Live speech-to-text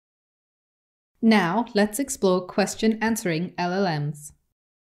Now, let's explore question answering LLMs.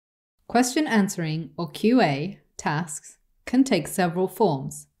 Question answering, or QA, tasks can take several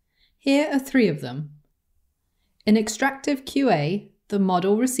forms. Here are three of them. In extractive QA, the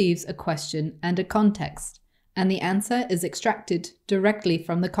model receives a question and a context, and the answer is extracted directly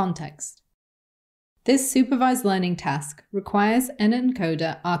from the context. This supervised learning task requires an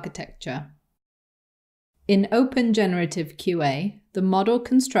encoder architecture. In open generative QA, the model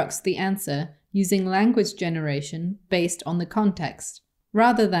constructs the answer using language generation based on the context,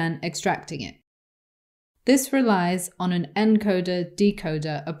 rather than extracting it. This relies on an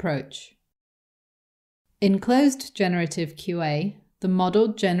encoder-decoder approach. In closed generative QA, the model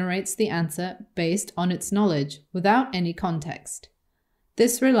generates the answer based on its knowledge without any context.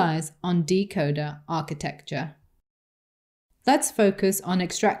 This relies on decoder architecture. Let's focus on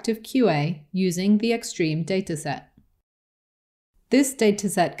extractive QA using the extreme dataset. This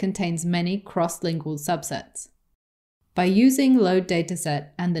dataset contains many cross-lingual subsets. By using load dataset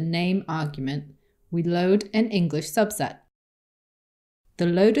and the name argument, we load an English subset. The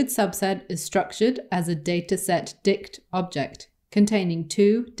loaded subset is structured as a dataset_dict object containing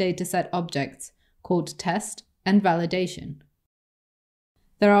two dataset objects called test and validation.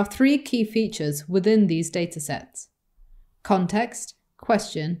 There are three key features within these datasets: context,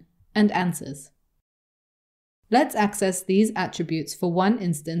 question, and answers. Let's access these attributes for one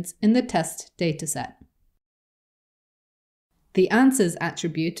instance in the test dataset. The answers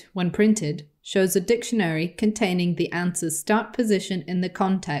attribute, when printed, shows a dictionary containing the answer's start position in the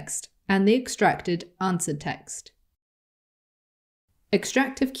context and the extracted answer text.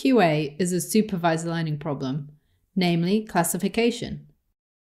 Extractive QA is a supervised learning problem, namely classification.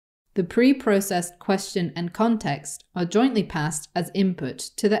 The pre-processed question and context are jointly passed as input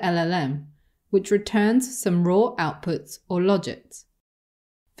to the LLM, which returns some raw outputs or logits.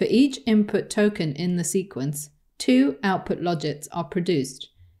 For each input token in the sequence, two output logits are produced,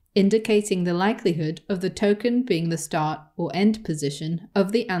 indicating the likelihood of the token being the start or end position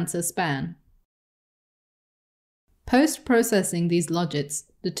of the answer span. Post-processing these logits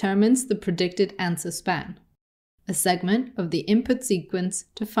determines the predicted answer span, a segment of the input sequence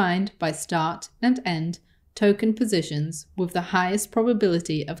defined by start and end token positions with the highest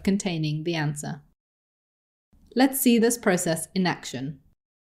probability of containing the answer. Let's see this process in action.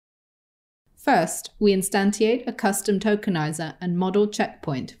 First, we instantiate a custom tokenizer and model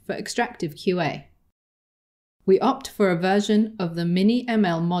checkpoint for extractive QA. We opt for a version of the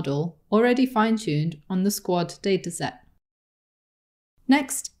mini-ML model already fine-tuned on the Squad dataset.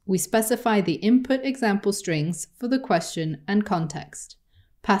 Next, we specify the input example strings for the question and context,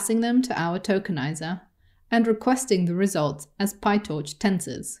 passing them to our tokenizer and requesting the results as PyTorch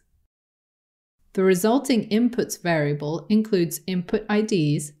tensors. The resulting inputs variable includes input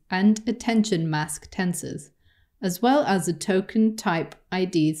IDs and attention mask tensors, as well as a token type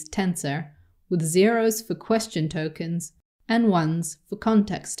IDs tensor with zeros for question tokens and ones for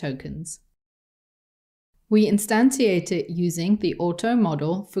context tokens. We instantiate it using the auto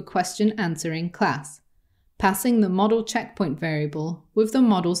model for question answering class, passing the model checkpoint variable with the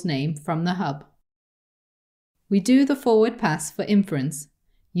model's name from the hub. We do the forward pass for inference,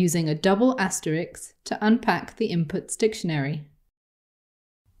 using a double asterisk to unpack the inputs dictionary.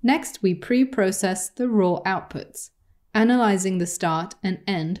 Next, we pre-process the raw outputs, analyzing the start and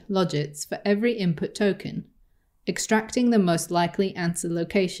end logits for every input token, extracting the most likely answer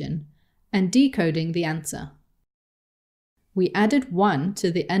location, and decoding the answer. We added 1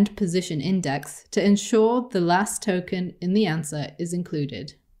 to the end position index to ensure the last token in the answer is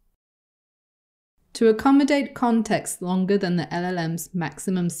included. To accommodate context longer than the LLM's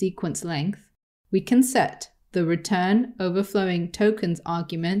maximum sequence length, we can set the return overflowing tokens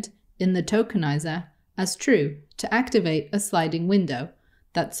argument in the tokenizer as true to activate a sliding window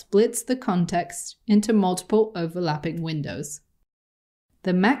that splits the context into multiple overlapping windows.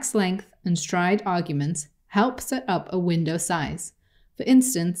 The max length and stride arguments help set up a window size, for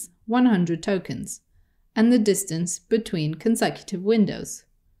instance 100 tokens, and the distance between consecutive windows,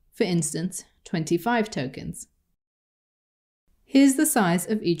 for instance 25 tokens. Here's the size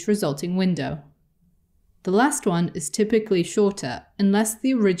of each resulting window. The last one is typically shorter unless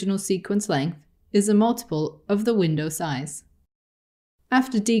the original sequence length is a multiple of the window size.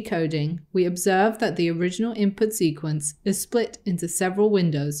 After decoding, we observe that the original input sequence is split into several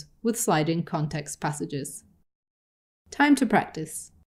windows with sliding context passages. Time to practice.